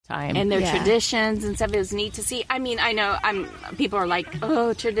time. And their traditions and stuff. It was neat to see. I mean, I know people are like,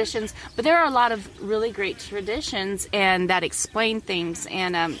 oh, traditions. But there are a lot of really great traditions and that explain things.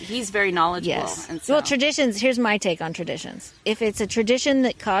 And he's very knowledgeable. Yes. And so. Well, traditions, here's my take on traditions. If it's a tradition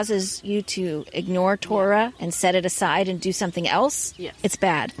that causes you to ignore Torah and set it aside and do something else, it's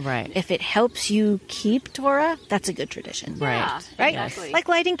bad. Right. If it helps you keep Torah, that's a good tradition. Right. Right? Exactly. Like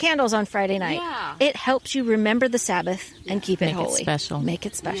lighting candles on Friday night. Yeah. It helps you remember the Sabbath and keep it Make it holy. special. Make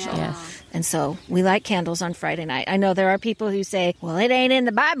it special. Yeah. Yes. And so we light candles on Friday night. I know there are people who say, well, it ain't in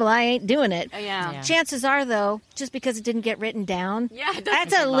the Bible. I ain't doing it. Yeah. Chances are, though, just because it didn't get written down, Yeah, it doesn't.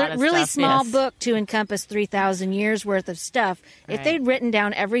 that's There's a a lot of really stuff, small yes. book to encompass 3,000 years worth of stuff. If Right. they'd written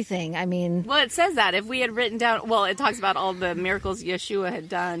down everything, I mean... Well, it says that if we had written down, well, it talks about all the miracles Yeshua had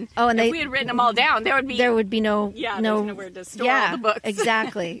done. Oh, and if we had written them all down, there would be no... there's nowhere to store all the books.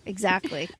 Exactly.